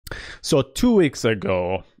So 2 weeks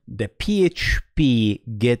ago, the PHP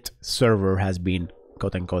Git server has been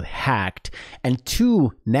quote-unquote hacked, and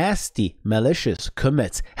 2 nasty malicious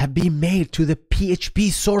commits have been made to the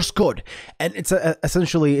PHP source code. And it's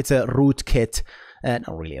essentially it's a rootkit,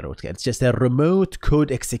 not really a rootkit, it's just a remote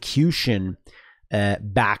code execution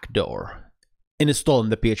backdoor installed in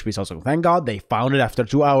the PHP source code. Thank God they found it after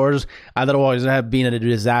 2 hours, otherwise it would have been a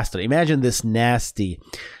disaster. Imagine this nasty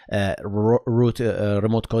remote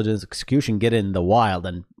code execution get in the wild,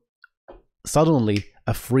 and suddenly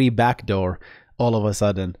a free backdoor all of a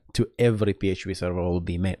sudden to every PHP server will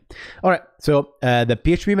be made. All right, so the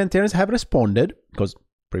PHP maintainers have responded, because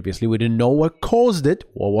previously we didn't know what caused it,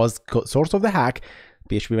 what was the source of the hack.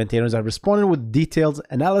 PHP maintainers have responded with detailed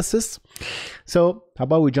analysis. So how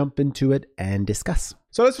about we jump into it and discuss?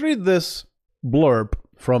 So let's read this blurb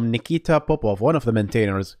from Nikita Popov, one of the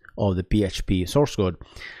maintainers of the PHP source code.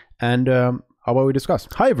 And how about we discuss?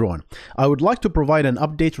 Hi everyone, I would like to provide an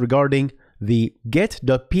update regarding the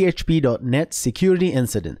get.php.net security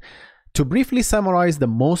incident. To briefly summarize the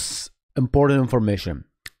most important information,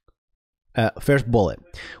 first bullet,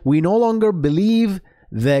 we no longer believe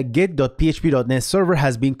the get.php.net server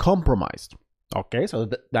has been compromised. Okay, so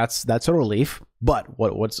that's a relief, but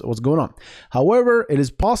what's going on? However, it is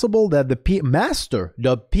possible that the master.php.net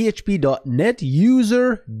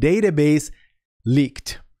user database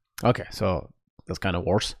leaked. Okay, so that's kind of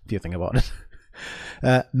worse if you think about it.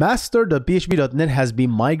 Master.php.net has been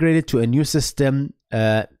migrated to a new system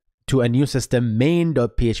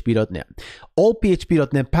main.php.net. All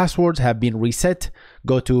php.net passwords have been reset.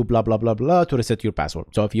 Go to blah blah blah blah to reset your password.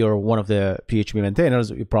 So if you're one of the PHP maintainers,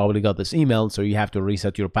 you probably got this email, so you have to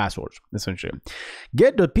reset your passwords essentially.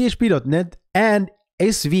 Get.php.net and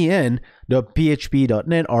svn.php.net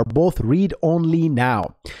are both read-only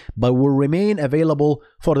now, but will remain available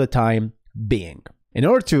for the time being. In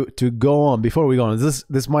order to go on, before we go on,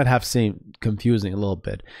 this might have seemed confusing a little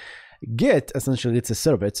bit. Git, essentially, it's a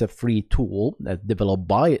server. It's a free tool that's developed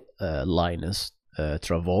by Linus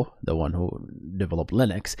Torvalds, the one who developed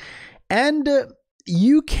Linux. And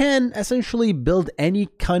you can essentially build any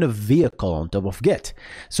kind of vehicle on top of Git.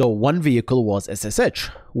 So one vehicle was SSH,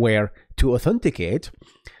 where to authenticate,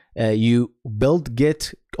 you build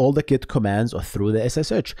Git, all the Git commands through the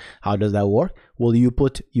SSH. How does that work? Well, you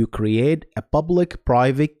create a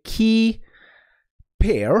public-private key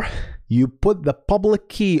pair. You put the public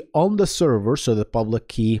key on the server, so the public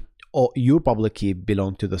key or your public key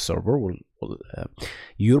belong to the server.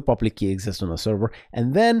 Your public key exists on the server,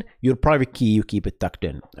 and then your private key, you keep it tucked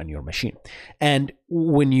in on your machine. And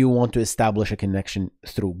when you want to establish a connection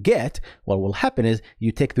through Git, what will happen is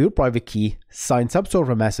you take your private key, sign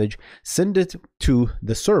subserver message, send it to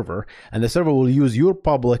the server, and the server will use your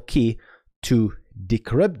public key to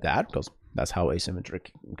decrypt that, because that's how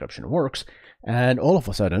asymmetric encryption works. And all of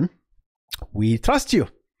a sudden, we trust you.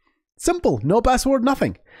 Simple, no password,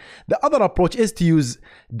 nothing. The other approach is to use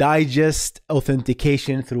digest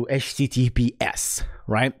authentication through HTTPS,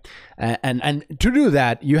 right? And to do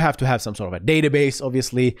that, you have to have some sort of a database,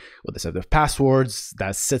 obviously, with a set of passwords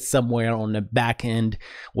that sits somewhere on the back end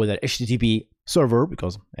with an HTTP server,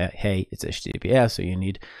 because hey, it's HTTPS, so you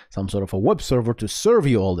need some sort of a web server to serve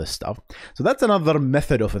you all this stuff. So that's another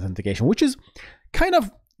method of authentication, which is kind of,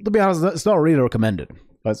 to be honest, it's not really recommended.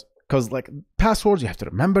 Because like passwords, you have to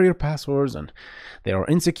remember your passwords, and they are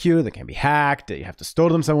insecure, they can be hacked, you have to store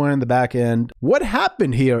them somewhere in the back end. What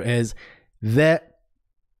happened here is that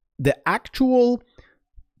the actual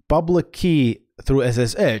public key through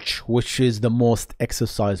SSH, which is the most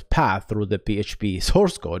exercised path through the PHP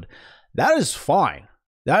source code, that is fine.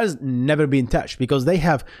 That has never been touched, because they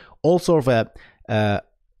have all sort of a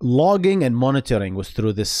logging and monitoring was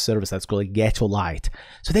through this service that's called Getolite.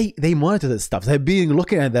 So they monitor this stuff. They've been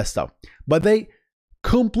looking at that stuff, but they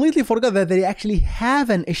completely forgot that they actually have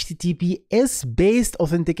an HTTPS-based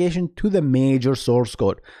authentication to the major source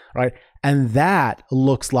code, right? And that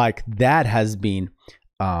looks like that has been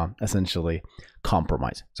essentially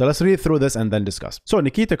compromised. So let's read through this and then discuss. So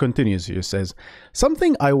Nikita continues. He says,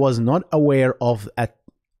 something I was not aware of at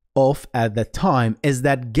the time is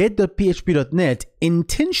that get.php.net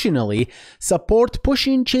intentionally support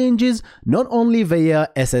pushing changes not only via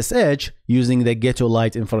SSH using the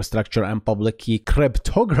Getolite infrastructure and public key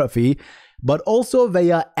cryptography, but also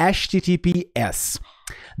via HTTPS.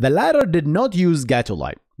 The latter did not use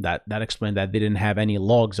Getolite. That explained that they didn't have any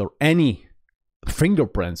logs or any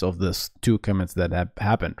fingerprints of this 2 commits that have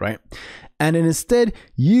happened, right? And instead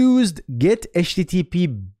used get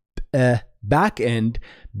HTTP backend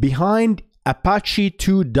behind Apache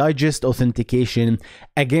 2 digest authentication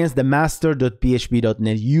against the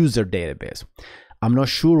master.php.net user database. I'm not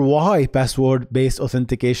sure why password-based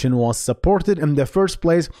authentication was supported in the first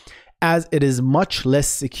place, as it is much less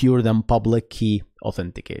secure than public key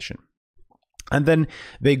authentication. And then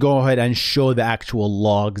they go ahead and show the actual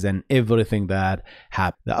logs and everything that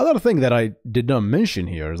happened. The other thing that I did not mention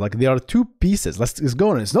here is like there are two pieces. Let's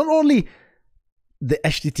go on. It's not only the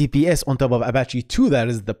HTTPS on top of Apache 2 that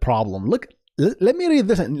is the problem. Look, let me read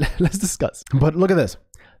this and let's discuss. But look at this.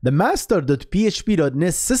 The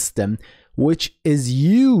master.php.net system, which is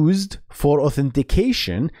used for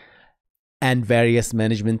authentication and various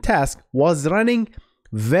management tasks, was running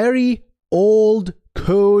very old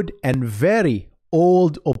code and very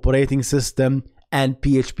old operating system and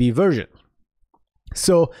PHP version.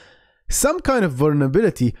 So some kind of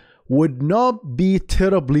vulnerability would not be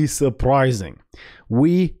terribly surprising.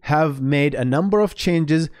 We have made a number of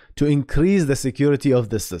changes to increase the security of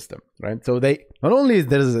this system, right? So they not only is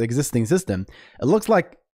there an existing system, it looks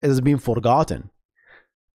like it has been forgotten.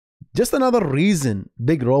 Just another reason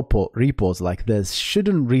big repos like this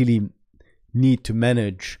shouldn't really need to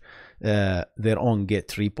manage their own Git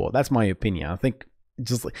repo. That's my opinion. I think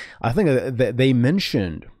they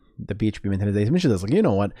mentioned the PHP maintainers. They mentioned this, like, you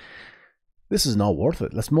know what, this is not worth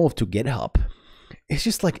it. Let's move to GitHub. It's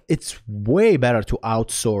just like it's way better to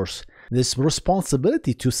outsource this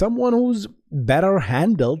responsibility to someone who's better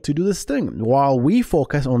handled to do this thing, while we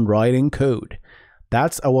focus on writing code.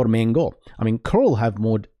 That's our main goal. I mean, curl have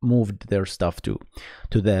moved their stuff to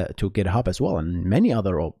GitHub as well, and many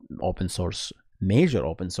other open source, major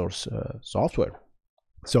open source software.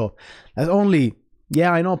 So that's only,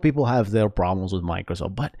 yeah, I know people have their problems with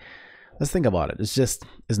Microsoft, but let's think about it.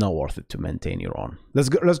 It's not worth it to maintain your own. Let's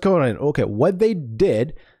go right. Okay, what they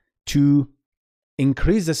did to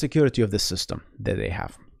increase the security of the system that they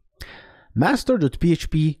have.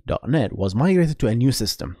 Master.php.net was migrated to a new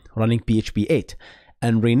system running PHP 8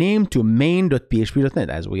 and renamed to main.php.net,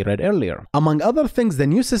 as we read earlier. Among other things, the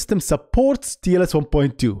new system supports TLS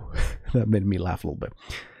 1.2. That made me laugh a little bit.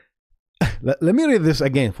 Let me read this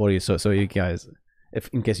again for you, so you guys,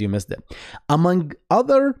 in case you missed it. Among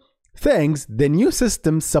other things, the new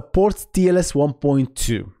system supports TLS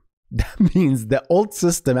 1.2. That means the old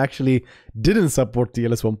system actually didn't support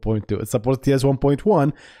TLS 1.2. It supports TLS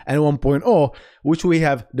 1.1 and 1.0, which we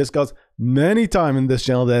have discussed many times in this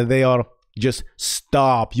channel, that they are just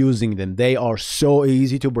stop using them. They are so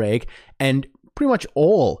easy to break, and pretty much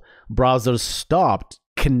all browsers stopped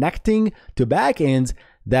connecting to backends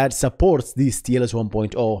that supports these TLS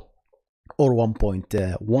 1.0 or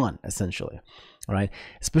 1.1 essentially. All right,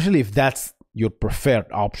 especially if that's your preferred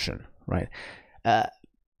option, right?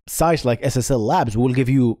 Sites like SSL Labs will give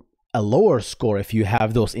you a lower score if you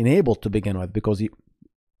have those enabled to begin with, because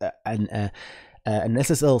an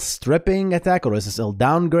SSL stripping attack or SSL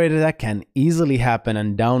downgrade attack can easily happen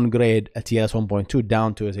and downgrade a TLS 1.2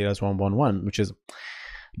 down to a TLS 1.1, which is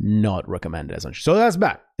not recommended essentially. So that's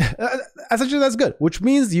bad. Essentially, that's good, which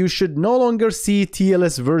means you should no longer see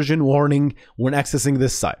TLS version warning when accessing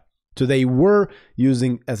this site. So they were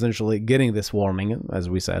essentially getting this warning, as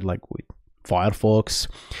we said, like with Firefox,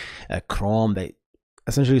 Chrome. They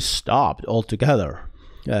essentially stopped altogether,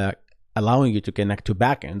 allowing you to connect to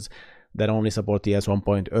backends that only support TLS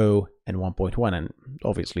 1.0 and 1.1, and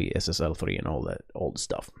obviously SSL 3 and all that old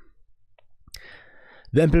stuff.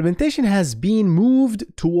 The implementation has been moved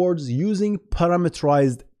towards using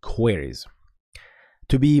parameterized queries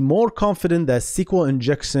to be more confident that SQL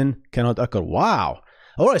injection cannot occur. Wow.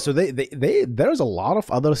 All right, so there's a lot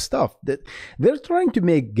of other stuff that they're trying to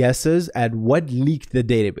make guesses at what leaked the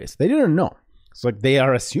database. They didn't know. It's like they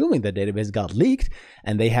are assuming the database got leaked,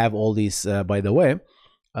 and they have all these, by the way,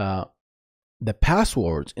 the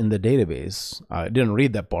passwords in the database. I didn't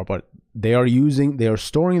read that part, but they are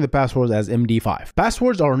storing the passwords as MD5.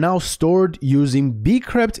 Passwords are now stored using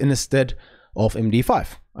bcrypt instead of MD5.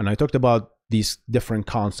 And I talked about these different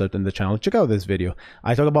concepts in the channel. Check out this video.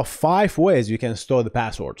 I talk about 5 ways you can store the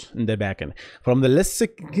passwords in the backend, from the least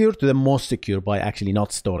secure to the most secure by actually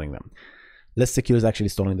not storing them. Less secure is actually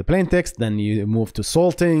storing the plain text, then you move to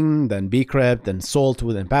salting, then bcrypt, then salt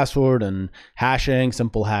within password, and hashing,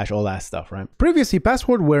 simple hash, all that stuff, right? Previously,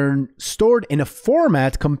 passwords were stored in a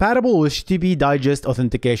format compatible with HTTP digest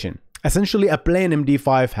authentication, essentially a plain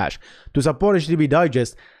MD5 hash. To support HTTP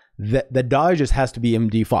digest, the digest has to be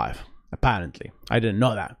MD5, apparently. I didn't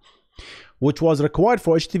know that. Which was required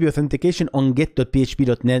for HTTP authentication on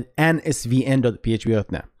get.php.net and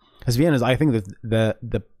svn.php.net. SVN is, I think,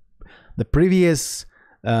 the previous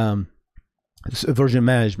version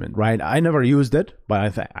management, right? I never used it,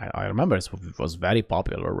 but I remember it was very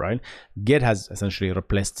popular, right? Git has essentially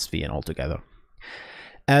replaced SVN altogether.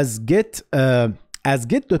 As Git As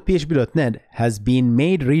git.php.net has been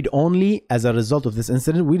made read-only as a result of this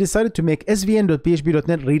incident, we decided to make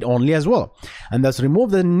svn.php.net read-only as well, and thus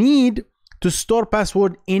remove the need to store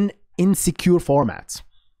password in insecure formats.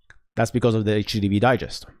 That's because of the HTTP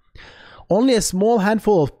digest. Only a small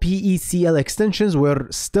handful of PECL extensions were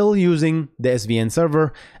still using the SVN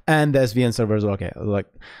server, and the SVN servers, okay, like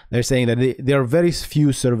they're saying that there are very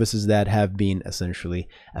few services that have been essentially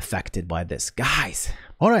affected by this. Guys,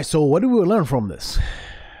 all right, so what do we learn from this?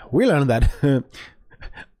 We learned that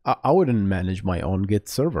I wouldn't manage my own Git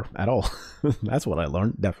server at all. That's what I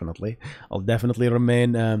learned, definitely. I'll definitely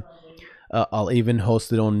remain... I'll even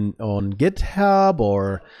host it on GitHub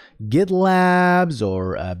or GitLabs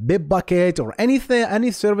or Bitbucket or anything,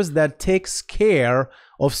 any service that takes care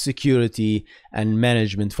of security and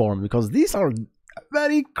management for me, because these are a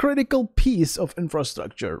very critical piece of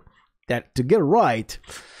infrastructure that to get right,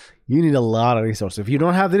 you need a lot of resources. If you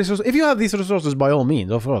don't have the resources, if you have these resources, by all means,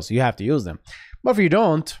 of course, you have to use them. But if you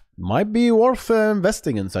don't, it might be worth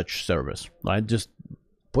investing in such service, right? Just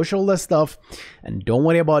push all that stuff and don't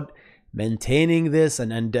worry about maintaining this,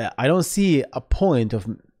 and I don't see a point of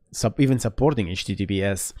even supporting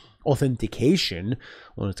HTTPS authentication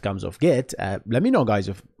when it comes of Git. Let me know, guys,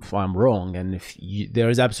 if I'm wrong, and if there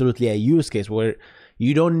is absolutely a use case where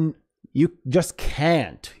you just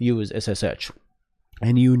can't use SSH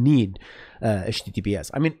and you need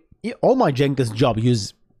HTTPS. I mean, all my Jenkins job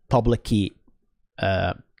use public key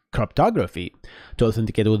cryptography to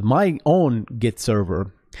authenticate with my own Git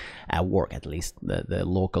server. At work, at least the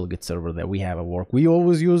local Git server that we have at work, we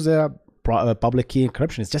always use public key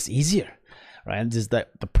encryption. It's just easier, right? And just the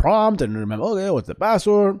prompt and remember, okay, what's the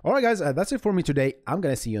password? All right, guys, that's it for me today. I'm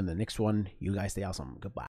gonna see you in the next one. You guys stay awesome.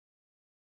 Goodbye.